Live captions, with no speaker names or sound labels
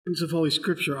Of Holy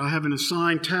Scripture, I have an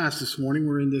assigned task this morning.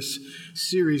 We're in this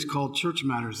series called Church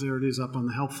Matters. There it is up on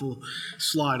the helpful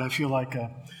slide. I feel like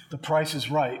The Price is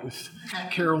Right with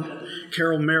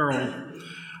Carol Merrill.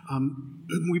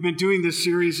 We've been doing this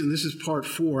series, and this is part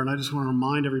 4, and I just want to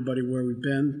remind everybody where we've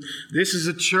been. This is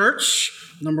a church,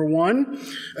 number 1.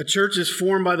 A church is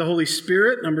formed by the Holy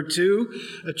Spirit. Number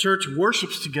 2, a church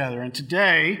worships together. And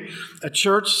today, a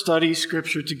church studies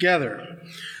Scripture together.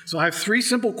 So I have 3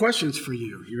 simple questions for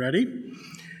you. You ready?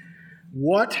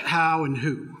 What, how, and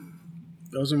who?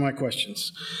 Those are my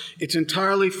questions. It's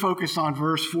entirely focused on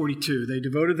verse 42. They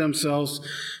devoted themselves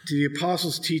to the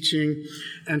apostles' teaching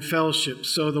and fellowship.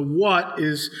 So the what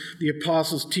is the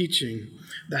apostles' teaching.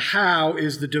 The how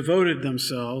is the devoted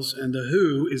themselves. And the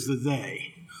who is the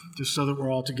they, just so that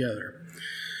we're all together.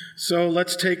 So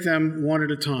let's take them one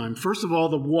at a time. First of all,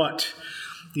 the what,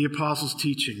 the apostles'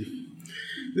 teaching.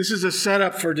 This is a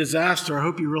setup for disaster. I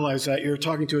hope you realize that. You're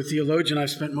talking to a theologian.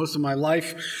 I've spent most of my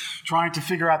life trying to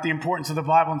figure out the importance of the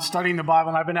Bible and studying the Bible,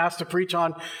 and I've been asked to preach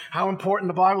on how important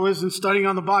the Bible is and studying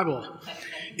on the Bible.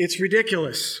 It's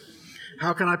ridiculous.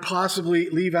 How can I possibly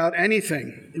leave out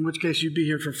anything? In which case you'd be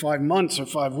here for 5 months or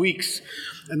 5 weeks,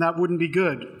 and that wouldn't be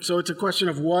good. So it's a question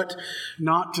of what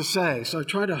not to say. So I've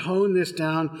tried to hone this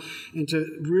down and to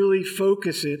really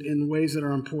focus it in ways that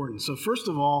are important. So first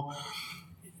of all,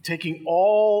 taking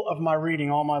all of my reading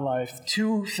all my life,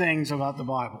 2 things about the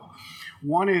Bible.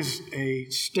 One is a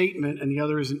statement and the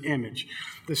other is an image.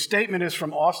 The statement is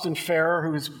from Austin Farrer,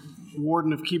 who was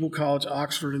warden of Keble College,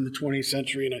 Oxford in the 20th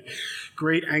century and a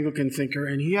great Anglican thinker.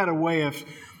 And he had a way of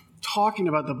talking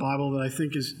about the Bible that I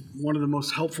think is one of the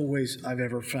most helpful ways I've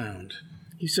ever found.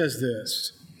 He says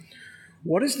this: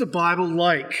 "What is the Bible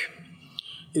like?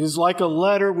 It is like a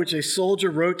letter which a soldier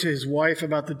wrote to his wife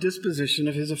about the disposition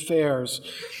of his affairs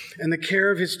and the care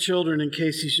of his children in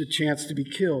case he should chance to be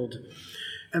killed.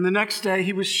 And the next day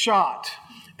he was shot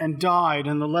and died,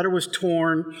 and the letter was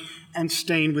torn and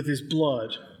stained with his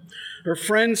blood. Her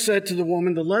friend said to the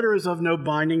woman, 'The letter is of no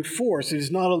binding force. It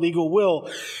is not a legal will,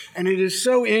 and it is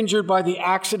so injured by the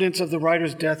accidents of the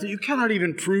writer's death that you cannot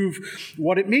even prove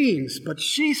what it means.' But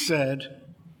she said,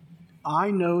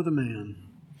 'I know the man,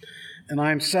 and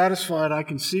I am satisfied I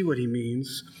can see what he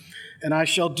means, and I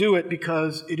shall do it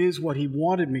because it is what he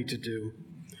wanted me to do,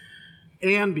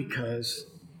 and because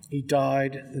he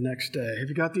died the next day.'" Have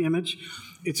you got the image?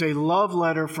 It's a love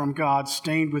letter from God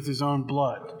stained with his own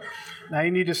blood. Now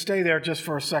you need to stay there just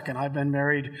for a second. I've been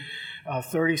married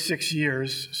 36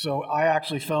 years, so I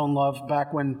actually fell in love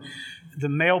back when the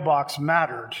mailbox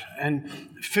mattered, and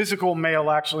physical mail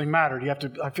actually mattered.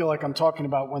 I feel like I'm talking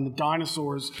about when the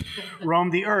dinosaurs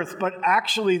roamed the earth, but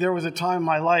actually there was a time in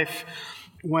my life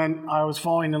when I was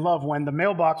falling in love, when the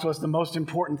mailbox was the most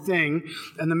important thing,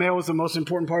 and the mail was the most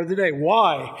important part of the day.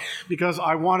 Why? Because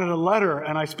I wanted a letter,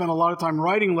 and I spent a lot of time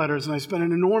writing letters, and I spent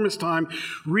an enormous time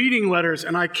reading letters,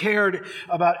 and I cared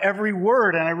about every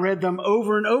word, and I read them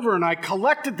over and over, and I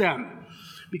collected them,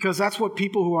 because that's what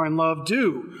people who are in love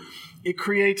do. It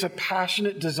creates a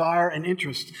passionate desire and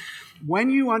interest.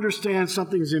 When you understand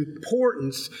something's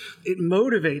importance, it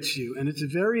motivates you, and it's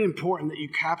very important that you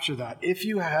capture that. If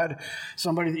you had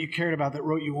somebody that you cared about that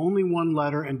wrote you only one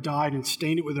letter and died and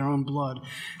stained it with their own blood,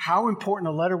 how important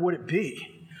a letter would it be?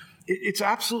 It's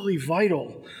absolutely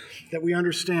vital that we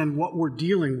understand what we're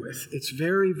dealing with. It's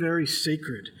very, very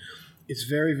sacred. It's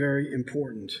very, very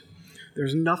important.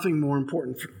 There's nothing more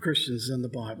important for Christians than the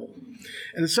Bible.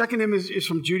 And the second image is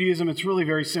from Judaism. It's really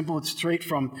very simple. It's straight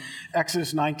from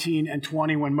Exodus 19 and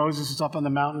 20 when Moses is up on the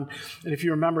mountain. And if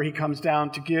you remember, he comes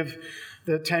down to give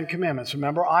the 10 Commandments.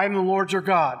 Remember, I am the Lord your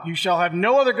God. You shall have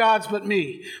no other gods but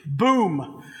me.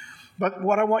 Boom. But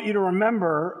what I want you to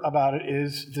remember about it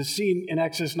is the scene in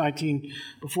Exodus 19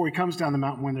 before he comes down the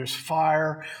mountain when there's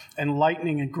fire and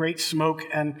lightning and great smoke,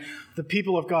 and the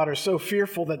people of God are so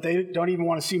fearful that they don't even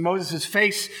want to see Moses'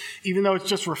 face, even though it's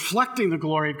just reflecting the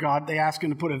glory of God. They ask him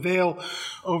to put a veil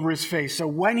over his face. So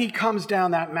when he comes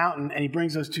down that mountain and he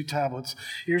brings those 2 tablets,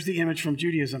 here's the image from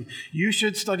Judaism. You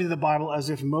should study the Bible as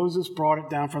if Moses brought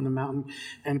it down from the mountain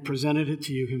and presented it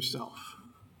to you himself.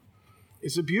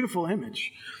 It's a beautiful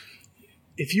image.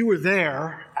 If you were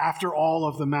there after all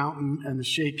of the mountain and the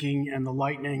shaking and the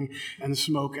lightning and the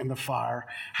smoke and the fire,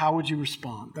 how would you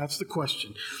respond? That's the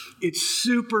question. It's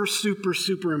super, super,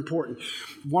 super important.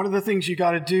 One of the things you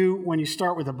got to do when you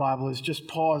start with the Bible is just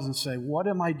pause and say, what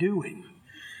am I doing?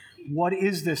 What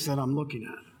is this that I'm looking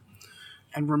at?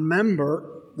 And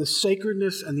remember the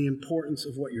sacredness and the importance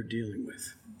of what you're dealing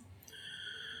with.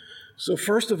 So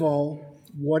first of all,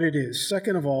 what it is.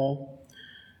 Second of all,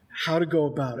 how to go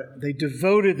about it. They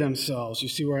devoted themselves. You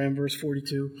see where I am, verse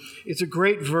 42? It's a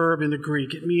great verb in the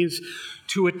Greek. It means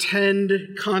to attend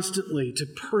constantly, to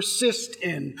persist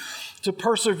in, to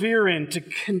persevere in, to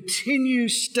continue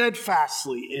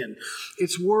steadfastly in.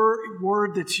 It's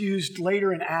word that's used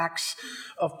later in Acts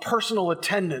of personal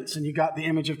attendance, and you got the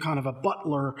image of kind of a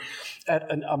butler at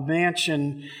a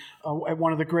mansion at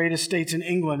one of the great estates in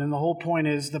England. And the whole point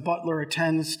is the butler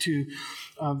attends to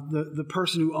the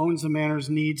person who owns the manor's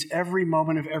needs every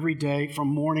moment of every day from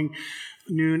morning,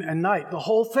 noon, and night. The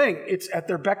whole thing, it's at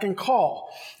their beck and call.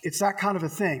 It's that kind of a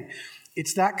thing.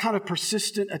 It's that kind of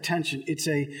persistent attention. It's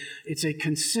a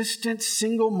consistent,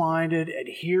 single-minded,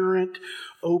 adherent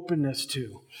openness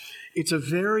to. It's a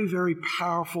very, very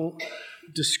powerful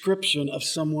description of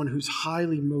someone who's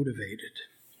highly motivated.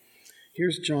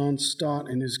 Here's John Stott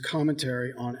in his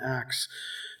commentary on Acts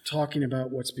talking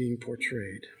about what's being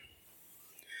portrayed.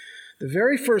 The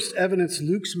very first evidence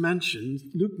Luke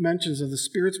mentions of the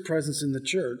Spirit's presence in the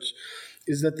church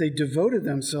is that they devoted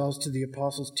themselves to the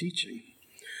apostles' teaching.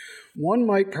 One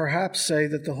might perhaps say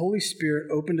that the Holy Spirit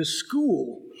opened a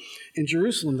school in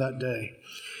Jerusalem that day.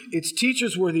 Its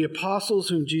teachers were the apostles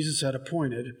whom Jesus had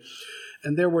appointed,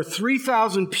 and there were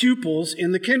 3,000 pupils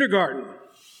in the kindergarten.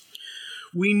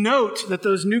 We note that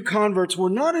those new converts were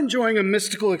not enjoying a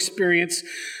mystical experience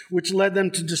which led them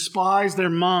to despise their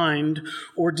mind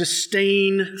or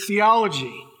disdain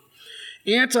theology.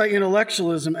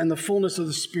 Anti-intellectualism and the fullness of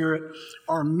the Spirit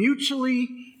are mutually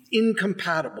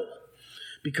incompatible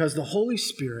because the Holy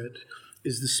Spirit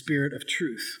is the Spirit of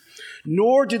truth.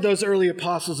 Nor did those early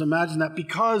apostles imagine that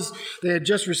because they had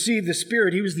just received the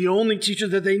Spirit, he was the only teacher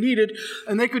that they needed,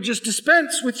 and they could just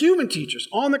dispense with human teachers.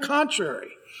 On the contrary,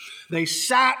 they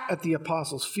sat at the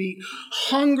apostles' feet,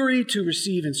 hungry to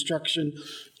receive instruction,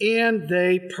 and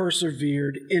they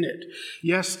persevered in it.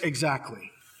 Yes,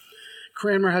 exactly.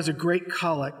 Cranmer has a great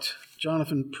collect.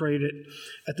 Jonathan prayed it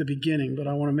at the beginning, but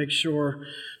I want to make sure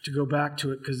to go back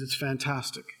to it because it's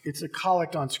fantastic. It's a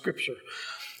collect on Scripture.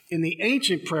 In the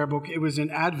ancient prayer book, it was in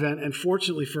Advent, and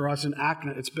fortunately for us in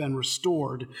Acna, it's been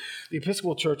restored. The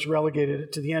Episcopal Church relegated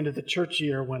it to the end of the church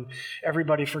year when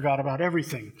everybody forgot about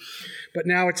everything. But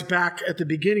now it's back at the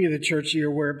beginning of the church year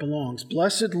where it belongs.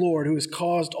 Blessed Lord, who has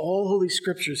caused all holy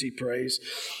scriptures, he prays,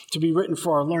 to be written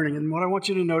for our learning. And what I want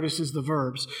you to notice is the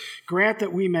verbs. Grant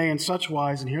that we may in such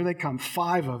wise, and here they come,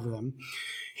 5 of them,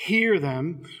 hear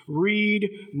them, read,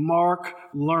 mark,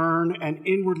 learn, and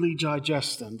inwardly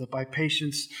digest them, that by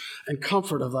patience and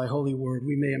comfort of thy holy word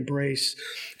we may embrace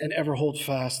and ever hold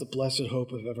fast the blessed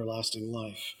hope of everlasting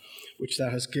life, which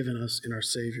thou hast given us in our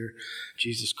Savior,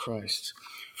 Jesus Christ.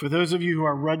 For those of you who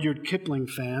are Rudyard Kipling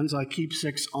fans, I keep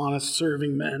 6 honest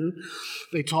serving men.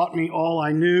 They taught me all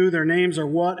I knew. Their names are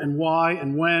what and why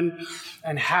and when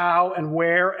and how and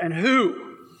where and who.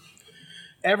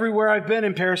 Everywhere I've been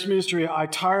in parish ministry, I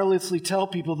tirelessly tell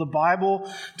people the Bible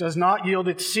does not yield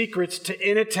its secrets to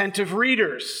inattentive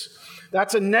readers.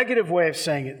 That's a negative way of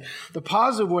saying it. The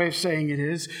positive way of saying it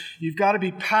is you've got to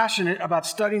be passionate about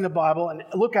studying the Bible and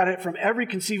look at it from every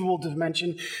conceivable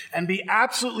dimension and be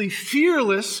absolutely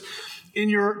fearless in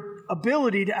your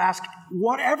ability to ask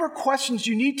whatever questions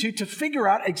you need to figure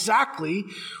out exactly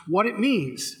what it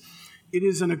means. It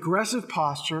is an aggressive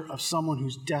posture of someone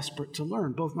who's desperate to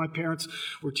learn. Both my parents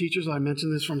were teachers. I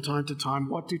mention this from time to time.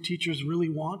 What do teachers really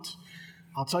want?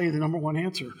 I'll tell you the number one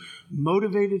answer.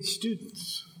 Motivated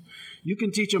students. You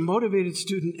can teach a motivated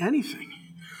student anything,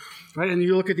 right? And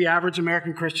you look at the average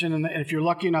American Christian, and if you're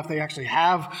lucky enough, they actually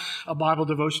have a Bible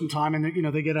devotion time, and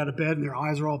they get out of bed, and their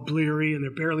eyes are all bleary, and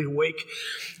they're barely awake,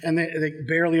 and they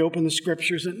barely open the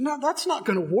Scriptures. And no, that's not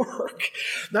going to work.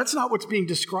 That's not what's being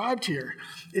described here.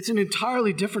 It's an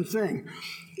entirely different thing.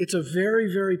 It's a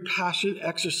very, very passionate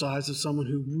exercise of someone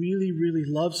who really, really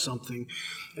loves something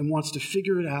and wants to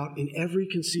figure it out in every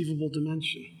conceivable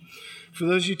dimension. For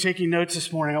those of you taking notes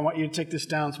this morning, I want you to take this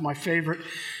down. It's my favorite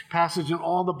passage in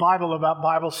all the Bible about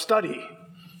Bible study.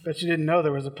 Bet you didn't know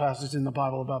there was a passage in the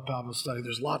Bible about Bible study.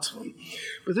 There's lots of them.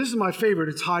 But this is my favorite.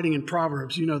 It's hiding in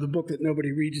Proverbs, the book that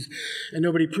nobody reads and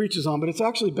nobody preaches on. But it's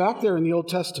actually back there in the Old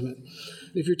Testament.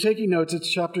 If you're taking notes, it's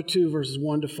chapter 2, verses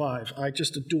 1 to 5. I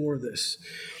just adore this.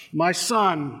 My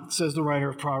son, says the writer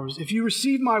of Proverbs, if you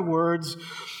receive my words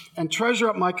and treasure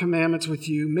up my commandments with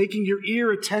you, making your ear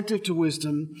attentive to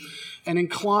wisdom and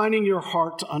inclining your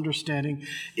heart to understanding,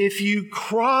 if you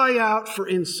cry out for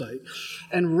insight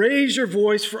and raise your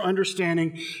voice for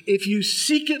understanding, if you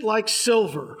seek it like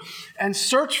silver and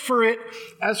search for it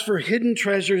as for hidden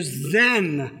treasures,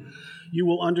 then you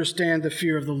will understand the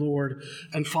fear of the Lord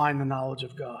and find the knowledge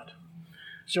of God.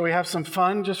 Shall we have some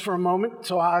fun just for a moment?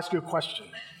 So I'll ask you a question.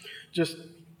 Just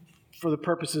for the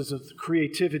purposes of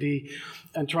creativity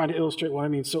and trying to illustrate what I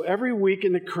mean. So every week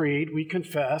in the Creed, we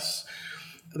confess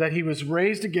that he was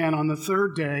raised again on the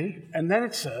third day, and then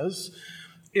it says,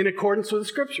 in accordance with the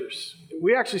Scriptures.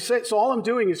 We actually say, so all I'm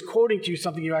doing is quoting to you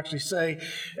something you actually say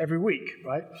every week,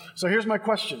 right? So here's my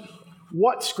question.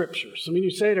 What Scriptures? I mean,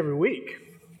 you say it every week.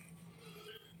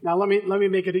 Now let me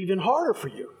make it even harder for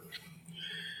you,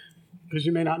 because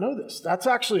you may not know this. That's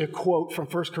actually a quote from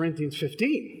 1 Corinthians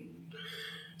 15.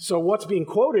 So what's being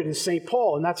quoted is St.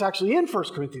 Paul, and that's actually in 1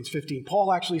 Corinthians 15.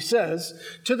 Paul actually says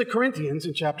to the Corinthians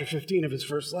in chapter 15 of his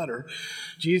first letter,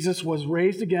 Jesus was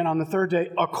raised again on the third day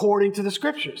according to the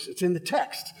Scriptures. It's in the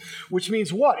text, which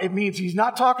means what? It means he's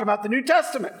not talking about the New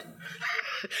Testament.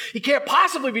 He can't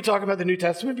possibly be talking about the New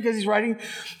Testament because he's writing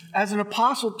as an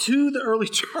apostle to the early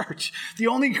church. The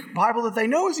only Bible that they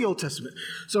know is the Old Testament.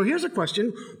 So here's a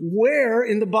question. Where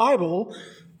in the Bible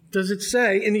does it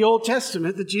say in the Old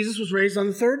Testament that Jesus was raised on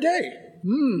the third day?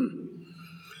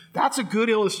 That's a good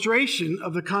illustration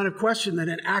of the kind of question that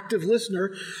an active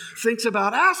listener thinks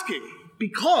about asking.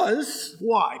 Because,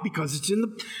 why? Because it's in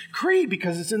the Creed,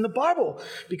 because it's in the Bible,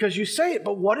 because you say it.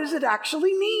 But what does it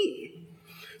actually mean?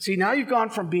 See, now you've gone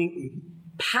from being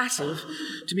passive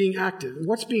to being active. And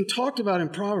what's being talked about in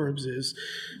Proverbs is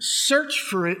search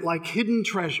for it like hidden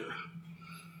treasure.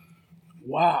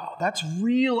 Wow, that's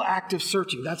real active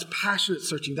searching. That's passionate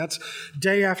searching. That's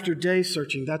day after day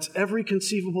searching. That's every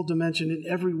conceivable dimension in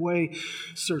every way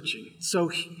searching.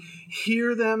 So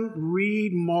hear them,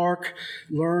 read, mark,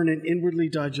 learn, and inwardly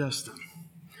digest them.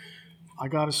 I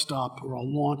got to stop or I'll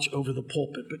launch over the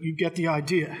pulpit, but you get the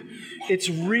idea. It's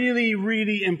really,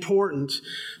 really important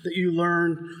that you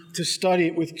learn to study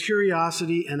it with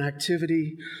curiosity and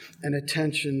activity and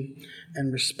attention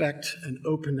and respect and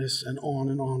openness, and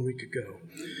on we could go.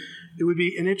 It would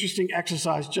be an interesting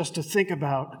exercise just to think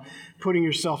about putting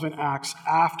yourself in Acts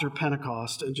after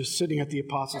Pentecost and just sitting at the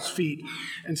apostles' feet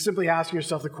and simply asking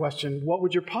yourself the question, what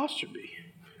would your posture be?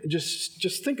 And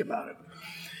just think about it.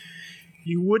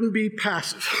 You wouldn't be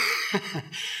passive.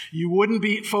 You wouldn't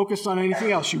be focused on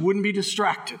anything else. You wouldn't be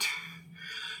distracted.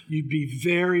 You'd be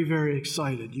very, very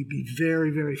excited. You'd be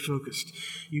very, very focused.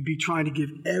 You'd be trying to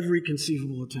give every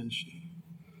conceivable attention,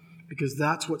 because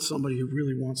that's what somebody who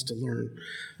really wants to learn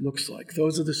looks like.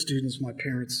 Those are the students my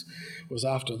parents was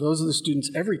after. Those are the students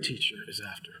every teacher is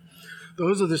after.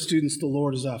 Those are the students the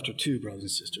Lord is after too, brothers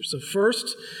and sisters. So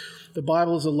first, the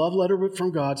Bible is a love letter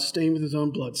from God, stained with his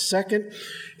own blood. Second,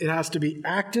 it has to be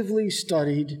actively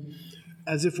studied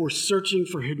as if we're searching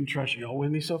for hidden treasure. Y'all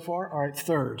with me so far? All right,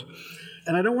 third.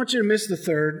 And I don't want you to miss the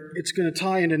third. It's going to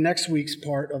tie into next week's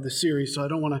part of the series, so I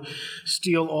don't want to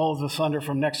steal all of the thunder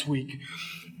from next week.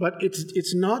 But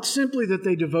it's not simply that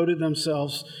they devoted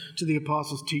themselves to the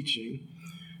apostles' teaching,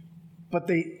 but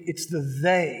it's the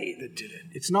they that did it.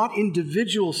 It's not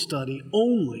individual study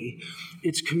only,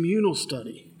 it's communal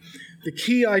study. The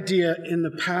key idea in the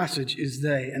passage is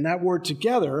they. And that word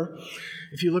together,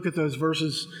 if you look at those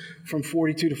verses from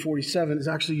 42 to 47, is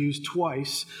actually used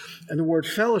twice. And the word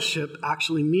fellowship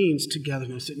actually means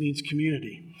togetherness. It means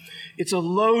community. It's a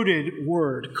loaded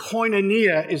word.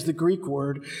 Koinonia is the Greek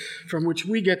word from which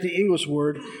we get the English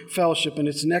word fellowship, and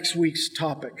it's next week's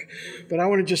topic. But I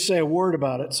want to just say a word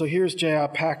about it. So here's J.I.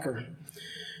 Packer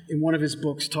in one of his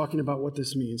books talking about what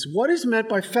this means. What is meant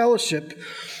by fellowship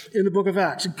in the book of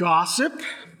Acts? Gossip,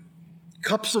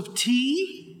 cups of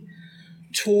tea,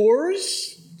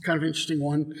 tours, kind of interesting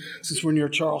one since we're near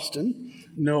Charleston.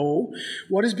 No.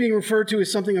 What is being referred to is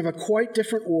something of a quite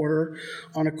different order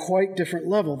on a quite different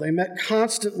level. They met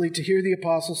constantly to hear the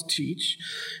apostles teach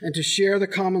and to share the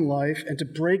common life and to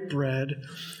break bread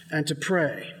and to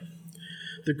pray.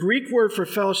 The Greek word for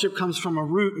fellowship comes from a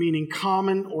root meaning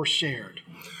common or shared.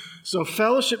 So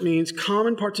fellowship means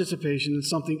common participation in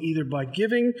something either by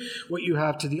giving what you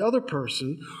have to the other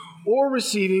person or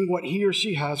receiving what he or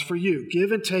she has for you.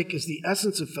 Give and take is the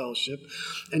essence of fellowship,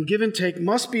 and give and take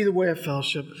must be the way of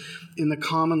fellowship in the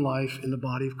common life in the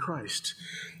body of Christ.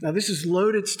 Now, this is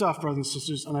loaded stuff, brothers and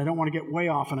sisters, and I don't want to get way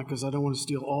off on it because I don't want to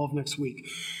steal all of next week.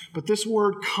 But this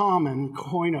word common,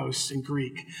 koinos in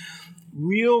Greek,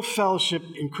 real fellowship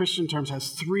in Christian terms has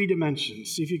three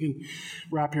dimensions. See if you can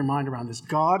wrap your mind around this.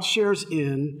 God shares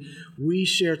in, we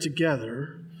share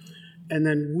together, and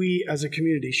then we as a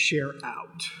community share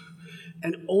out.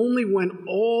 And only when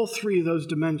all three of those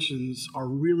dimensions are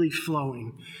really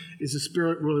flowing is the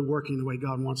Spirit really working the way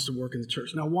God wants to work in the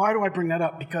church. Now, why do I bring that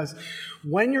up? Because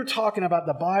when you're talking about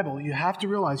the Bible, you have to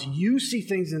realize you see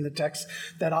things in the text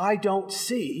that I don't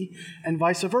see, and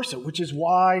vice versa, which is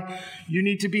why you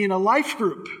need to be in a life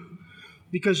group.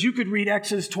 Because you could read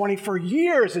Exodus 20 for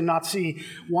years and not see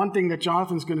one thing that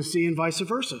Jonathan's going to see and vice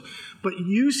versa. But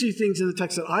you see things in the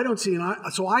text that I don't see,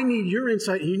 so I need your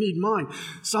insight and you need mine.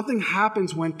 Something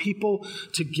happens when people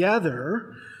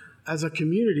together as a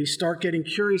community start getting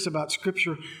curious about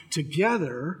Scripture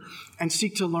together and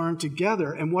seek to learn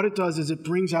together. And what it does is it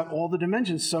brings out all the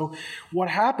dimensions. So what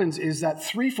happens is that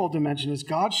threefold dimension is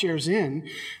God shares in,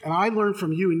 and I learn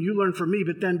from you and you learn from me.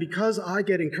 But then because I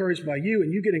get encouraged by you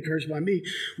and you get encouraged by me,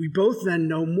 we both then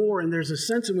know more. And there's a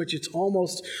sense in which it's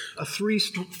almost a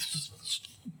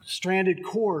three-stranded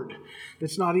cord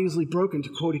that's not easily broken, to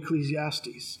quote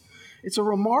Ecclesiastes. It's a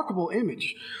remarkable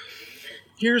image.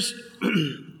 Here's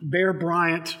Bear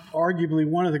Bryant, arguably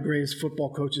one of the greatest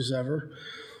football coaches ever,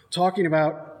 talking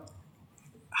about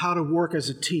how to work as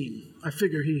a team. I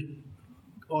figure he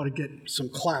ought to get some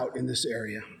clout in this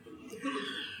area.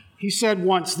 He said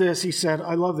once this, he said,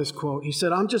 I love this quote, he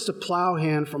said, I'm just a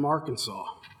plowhand from Arkansas,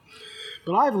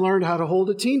 but I've learned how to hold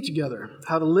a team together,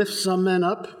 how to lift some men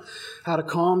up, how to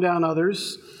calm down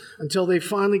others, until they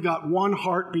finally got one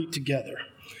heartbeat together,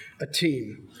 a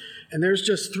team. And there's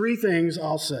just three things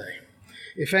I'll say.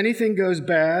 If anything goes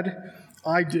bad,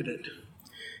 I did it.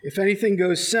 If anything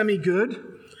goes semi-good,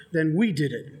 then we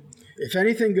did it. If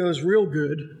anything goes real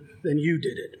good, then you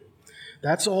did it.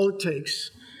 That's all it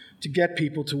takes to get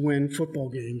people to win football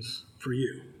games for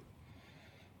you.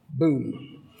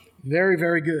 Boom. Very,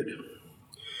 very good.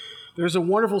 There's a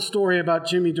wonderful story about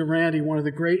Jimmy Durante, one of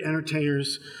the great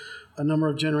entertainers a number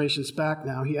of generations back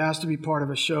now. He asked to be part of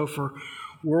a show for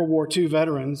World War II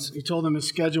veterans. He told them his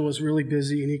schedule was really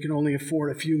busy and he could only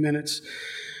afford a few minutes.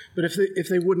 But if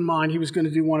they wouldn't mind, he was going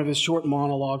to do one of his short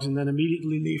monologues and then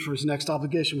immediately leave for his next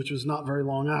obligation, which was not very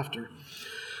long after.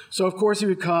 So, of course, he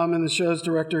would come, and the show's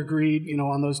director agreed,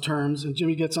 on those terms. And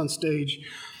Jimmy gets on stage,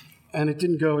 and it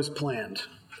didn't go as planned.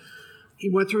 He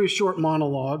went through his short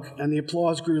monologue, and the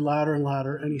applause grew louder and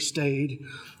louder, and he stayed,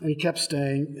 and he kept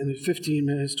staying. And in 15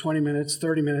 minutes, 20 minutes,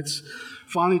 30 minutes,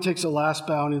 finally takes a last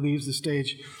bow, and he leaves the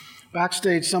stage.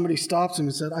 Backstage, somebody stops him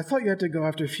and said, I thought you had to go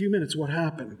after a few minutes. What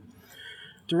happened?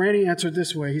 Durante answered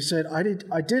this way. He said,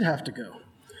 I did have to go,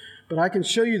 but I can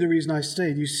show you the reason I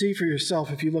stayed. You see for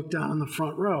yourself if you look down in the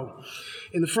front row.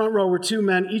 In the front row were two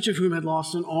men, each of whom had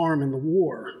lost an arm in the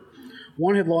war.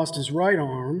 One had lost his right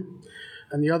arm,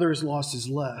 and the other has lost his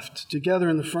left. Together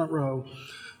in the front row,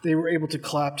 they were able to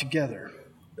clap together.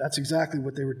 That's exactly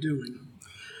what they were doing.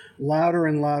 Louder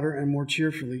and louder and more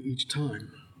cheerfully each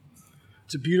time.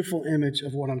 It's a beautiful image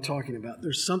of what I'm talking about.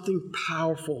 There's something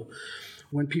powerful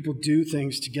when people do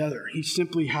things together. He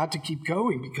simply had to keep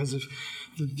going because of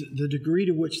the degree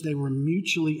to which they were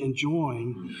mutually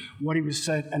enjoying what he was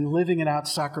saying and living it out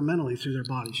sacramentally through their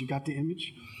bodies. You got the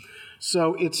image?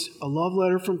 So it's a love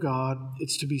letter from God.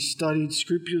 It's to be studied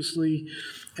scrupulously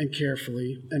and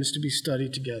carefully, and it's to be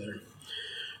studied together.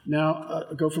 Now,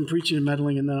 I go from preaching to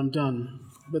meddling, and then I'm done.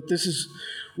 But this is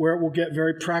where it will get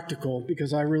very practical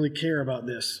because I really care about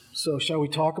this. So shall we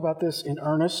talk about this in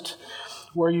earnest,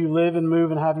 where you live and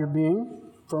move and have your being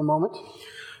for a moment?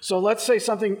 So let's say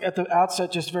something at the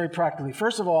outset just very practically.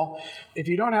 First of all, if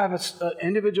you don't have an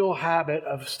individual habit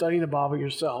of studying the Bible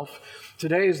yourself,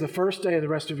 today is the first day of the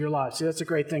rest of your life. See, that's a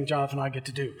great thing Jonathan and I get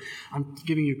to do. I'm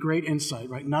giving you great insight,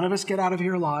 right? None of us get out of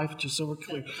here alive, just so we're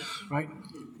clear, right?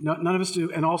 None of us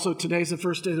do. And also, today's the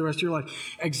first day of the rest of your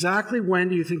life. Exactly when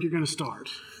do you think you're going to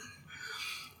start?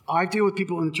 I deal with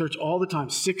people in the church all the time,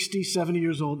 60, 70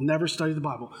 years old, never studied the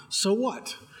Bible. So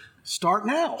what? Start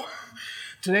now.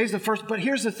 Today's the first, but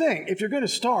here's the thing. If you're going to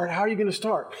start, how are you going to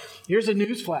start? Here's a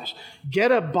news flash.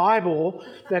 Get a Bible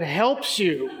that helps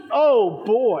you. Oh,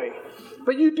 boy.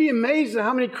 But you'd be amazed at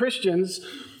how many Christians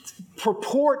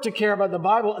purport to care about the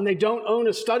Bible and they don't own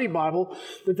a study Bible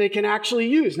that they can actually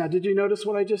use. Now, did you notice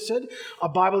what I just said? A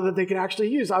Bible that they can actually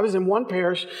use. I was in one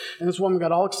parish and this woman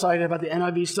got all excited about the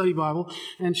NIV study Bible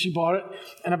and she bought it.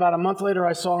 And about a month later,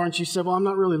 I saw her and she said, well, I'm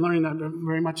not really learning that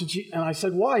very much. And I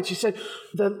said, why? And she said,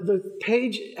 the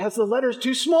page has the letters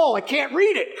too small. I can't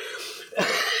read it.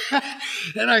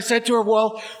 And I said to her,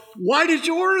 well, why did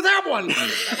you order that one?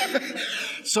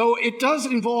 So it does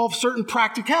involve certain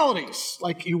practicalities.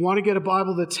 Like you want to get a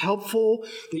Bible that's helpful,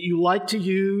 that you like to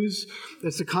use,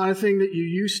 that's the kind of thing that you're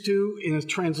used to, in a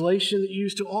translation that you're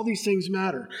used to. All these things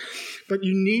matter. But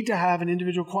you need to have an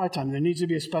individual quiet time. There needs to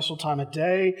be a special time of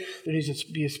day. There needs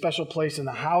to be a special place in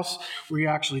the house where you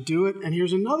actually do it. And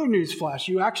here's another news flash.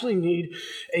 You actually need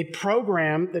a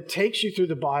program that takes you through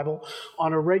the Bible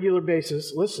on a regular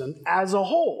basis, listen, as a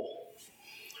whole.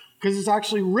 Because it's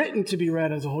actually written to be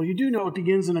read as a whole. You do know it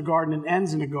begins in a garden and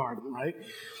ends in a garden, right?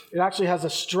 It actually has a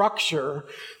structure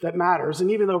that matters. And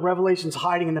even though Revelation's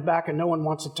hiding in the back and no one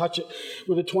wants to touch it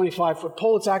with a 25-foot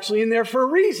pole, it's actually in there for a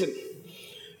reason.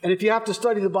 And if you have to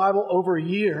study the Bible over a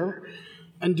year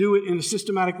and do it in a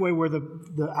systematic way where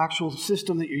the actual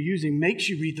system that you're using makes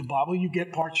you read the Bible, you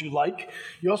get parts you like.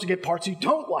 You also get parts you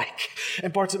don't like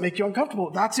and parts that make you uncomfortable.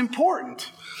 That's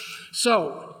important.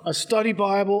 So, a study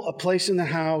Bible, a place in the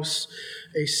house,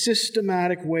 a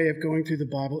systematic way of going through the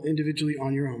Bible individually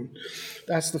on your own.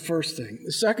 That's the first thing.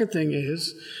 The second thing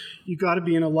is you've got to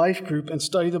be in a life group and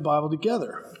study the Bible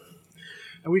together.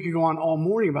 And we could go on all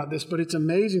morning about this, but it's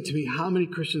amazing to me how many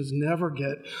Christians never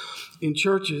get in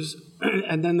churches,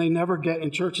 and then they never get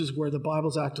in churches where the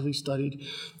Bible's actively studied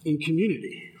in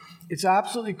community. It's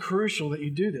absolutely crucial that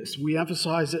you do this. We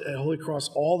emphasize it at Holy Cross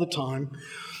all the time.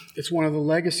 It's one of the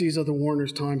legacies of the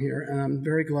Warner's time here, and I'm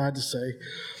very glad to say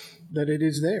that it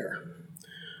is there.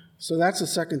 So that's the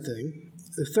second thing.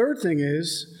 The third thing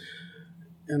is,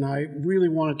 and I really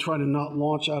want to try to not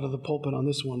launch out of the pulpit on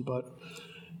this one, but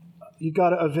you've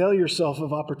got to avail yourself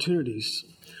of opportunities.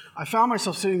 I found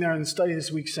myself sitting there in the study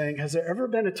this week saying, has there ever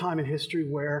been a time in history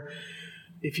where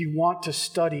if you want to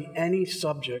study any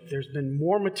subject, there's been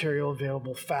more material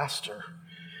available faster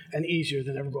and easier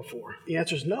than ever before? The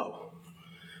answer is no.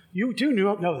 You do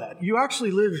know that. You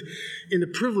actually live in a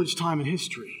privileged time in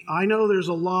history. I know there's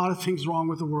a lot of things wrong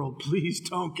with the world. Please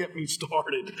don't get me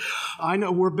started. I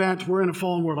know we're bent. We're in a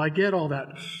fallen world. I get all that.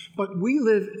 But we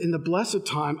live in the blessed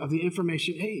time of the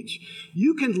information age.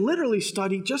 You can literally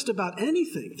study just about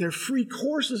anything. They're free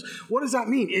courses. What does that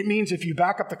mean? It means if you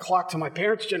back up the clock to my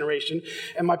parents' generation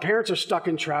and my parents are stuck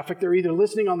in traffic, they're either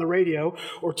listening on the radio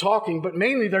or talking, but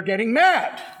mainly they're getting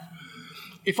mad.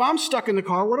 If I'm stuck in the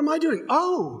car, what am I doing?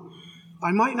 Oh,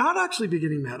 I might not actually be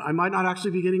getting mad. I might not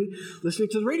actually be listening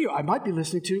to the radio. I might be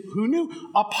listening to, who knew,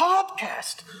 a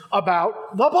podcast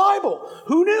about the Bible.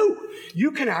 Who knew?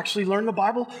 You can actually learn the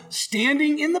Bible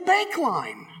standing in the bank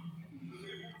line.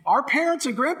 Our parents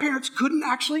and grandparents couldn't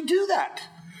actually do that.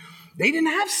 They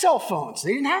didn't have cell phones.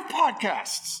 They didn't have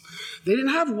podcasts. They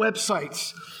didn't have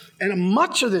websites. And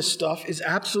much of this stuff is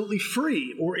absolutely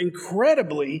free or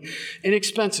incredibly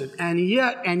inexpensive. And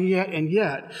yet,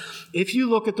 if you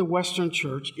look at the Western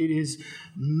church, it is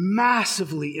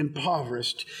massively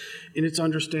impoverished in its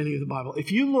understanding of the Bible.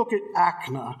 If you look at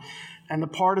ACNA and the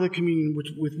part of the communion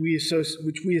which we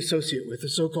associate with, the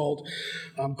so-called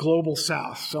global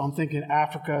South, so I'm thinking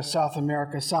Africa, South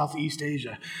America, Southeast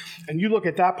Asia, and you look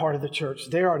at that part of the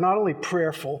church, they are not only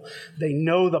prayerful, they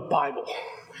know the Bible.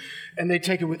 And they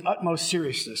take it with utmost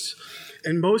seriousness.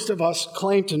 And most of us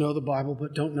claim to know the Bible,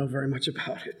 but don't know very much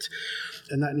about it.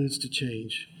 And that needs to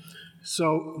change.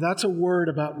 So that's a word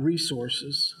about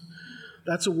resources.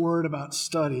 That's a word about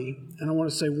study. And I want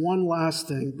to say one last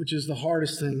thing, which is the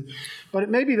hardest thing, but it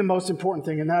may be the most important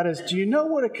thing, and that is, do you know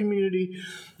what a community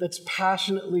that's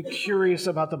passionately curious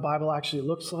about the Bible actually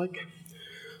looks like?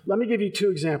 Let me give you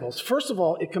two examples. First of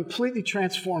all, it completely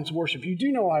transforms worship. You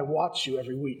do know I watch you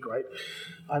every week, right?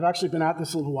 I've actually been at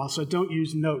this a little while, so I don't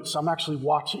use notes. I'm actually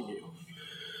watching you.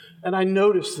 And I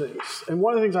notice things. And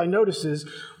one of the things I notice is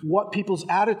what people's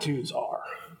attitudes are.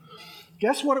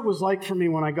 Guess what it was like for me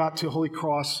when I got to Holy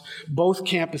Cross, both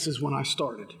campuses when I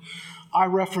started? I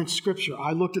referenced Scripture.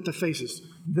 I looked at the faces.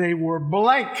 They were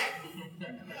blank.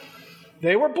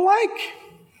 They were blank.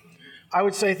 I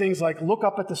would say things like, look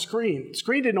up at the screen. The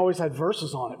screen didn't always have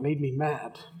verses on it. It made me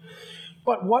mad.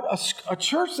 But what a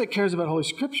church that cares about Holy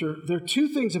Scripture, there are two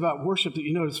things about worship that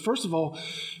you notice. First of all,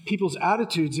 people's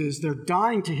attitudes is they're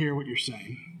dying to hear what you're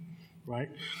saying, right?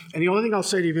 And the only thing I'll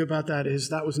say to you about that is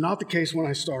that was not the case when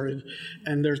I started,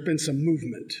 and there's been some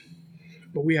movement.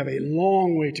 But we have a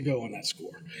long way to go on that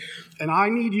score. And I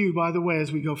need you, by the way,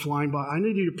 as we go flying by, I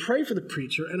need you to pray for the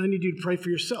preacher, and I need you to pray for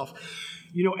yourself.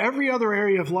 You know, every other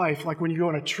area of life, like when you go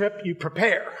on a trip, you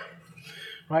prepare,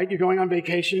 right? You're going on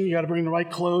vacation, you got to bring the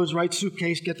right clothes, right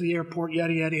suitcase, get to the airport,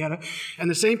 yada, yada, yada. And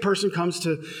the same person comes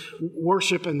to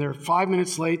worship and they're 5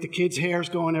 minutes late, the kid's hair's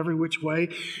going every which way,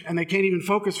 and they can't even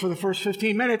focus for the first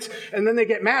 15 minutes, and then they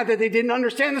get mad that they didn't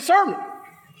understand the sermon.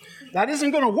 That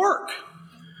isn't going to work.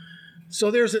 So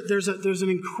there's an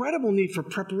incredible need for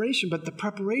preparation, but the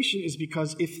preparation is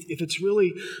because if it's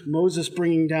really Moses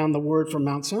bringing down the word from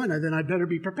Mount Sinai, then I better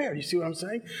be prepared. You see what I'm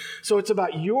saying? So it's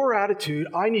about your attitude.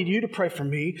 I need you to pray for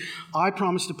me. I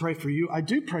promise to pray for you. I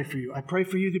do pray for you. I pray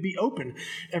for you to be open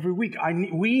every week.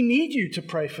 We need you to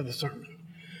pray for the sermon.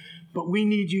 But we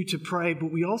need you to pray,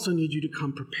 but we also need you to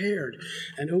come prepared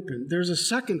and open. There's a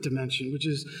second dimension, which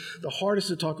is the hardest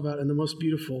to talk about and the most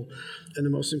beautiful and the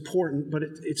most important, but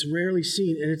it's rarely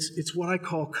seen, and it's what I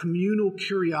call communal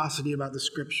curiosity about the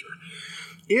Scripture.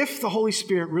 If the Holy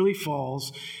Spirit really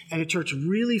falls and a church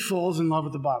really falls in love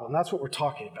with the Bible, and that's what we're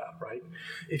talking about, right?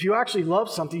 If you actually love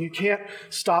something, you can't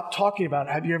stop talking about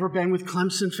it. Have you ever been with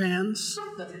Clemson fans?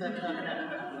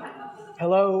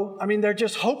 Hello? I mean, they're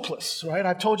just hopeless, right?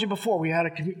 I've told you before, we had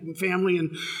a family in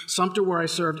Sumter where I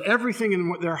served. Everything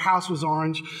in their house was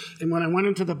orange. And when I went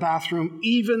into the bathroom,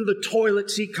 even the toilet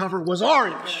seat cover was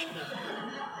orange.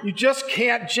 You just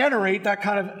can't generate that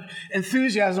kind of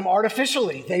enthusiasm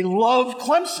artificially. They love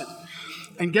Clemson.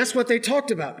 And guess what they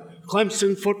talked about?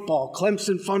 Clemson football,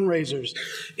 Clemson fundraisers.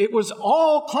 It was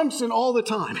all Clemson all the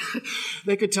time.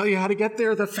 They could tell you how to get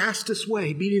there the fastest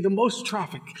way, beating the most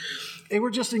traffic. They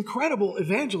were just incredible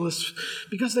evangelists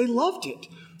because they loved it.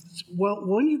 Well,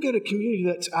 when you get a community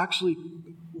that's actually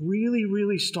really,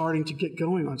 really starting to get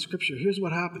going on Scripture, here's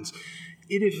what happens.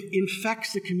 It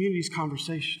infects the community's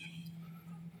conversation.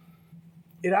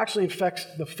 It actually affects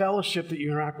the fellowship that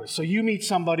you interact with. So you meet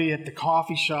somebody at the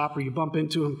coffee shop or you bump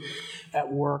into them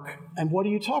at work, and what do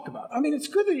you talk about? I mean, it's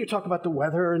good that you talk about the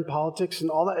weather and politics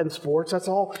and all that and sports. That's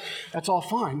all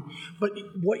fine. But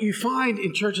what you find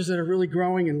in churches that are really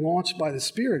growing and launched by the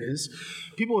Spirit is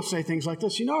people will say things like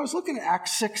this. I was looking at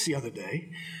Acts 6 the other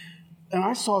day, and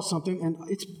I saw something, and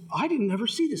I didn't never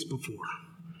see this before.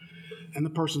 And the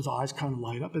person's eyes kind of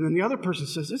light up. And then the other person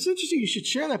says, it's interesting you should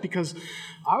share that because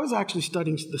I was actually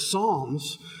studying the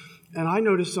Psalms and I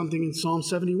noticed something in Psalm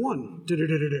 71.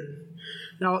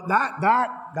 Now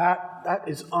that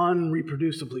is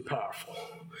unreproducibly powerful.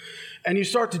 And you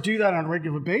start to do that on a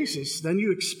regular basis, then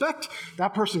you expect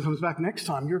that person comes back next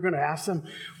time. You're going to ask them,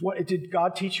 did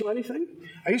God teach you anything?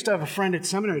 I used to have a friend at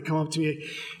seminary come up to me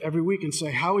every week and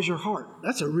say, how is your heart?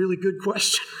 That's a really good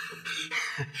question.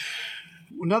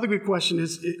 Another good question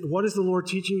is, what is the Lord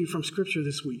teaching you from Scripture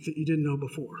this week that you didn't know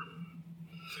before?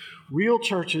 Real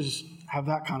churches have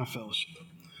that kind of fellowship.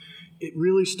 It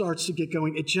really starts to get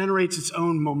going. It generates its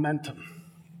own momentum.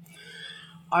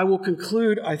 I will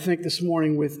conclude, I think, this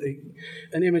morning with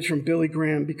an image from Billy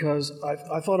Graham because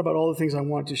I thought about all the things I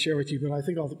wanted to share with you, but I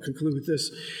think I'll conclude with this.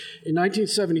 In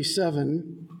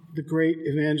 1977, the great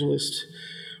evangelist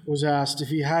was asked if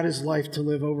he had his life to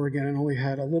live over again and only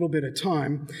had a little bit of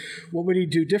time, what would he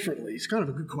do differently? It's kind of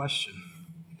a good question.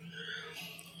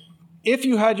 If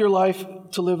you had your life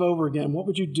to live over again, what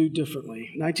would you do differently?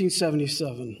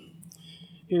 1977.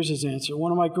 Here's his answer.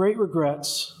 One of my great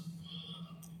regrets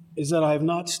is that I have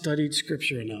not studied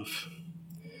Scripture enough.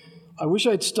 I wish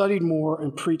I'd studied more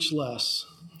and preached less.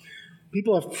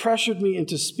 People have pressured me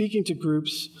into speaking to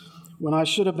groups when I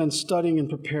should have been studying and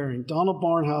preparing. Donald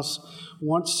Barnhouse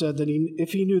once said that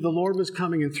if he knew the Lord was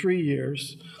coming in 3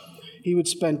 years, he would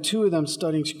spend 2 of them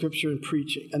studying Scripture and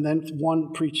preaching, and then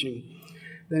 1 preaching.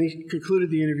 Then he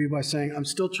concluded the interview by saying, I'm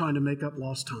still trying to make up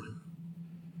lost time.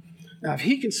 Now, if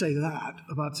he can say that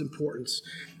about its importance,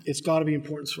 it's got to be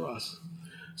important for us.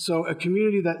 So a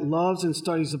community that loves and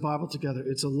studies the Bible together,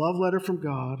 it's a love letter from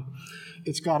God.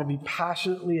 It's got to be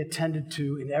passionately attended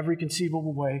to in every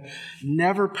conceivable way,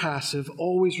 never passive,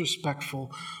 always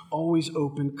respectful, always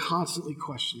open, constantly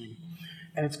questioning.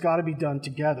 And it's got to be done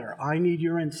together. I need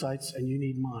your insights and you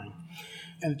need mine.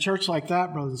 And a church like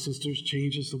that, brothers and sisters,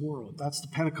 changes the world. That's the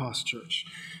Pentecost church.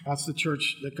 That's the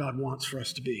church that God wants for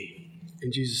us to be.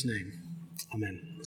 In Jesus' name, amen.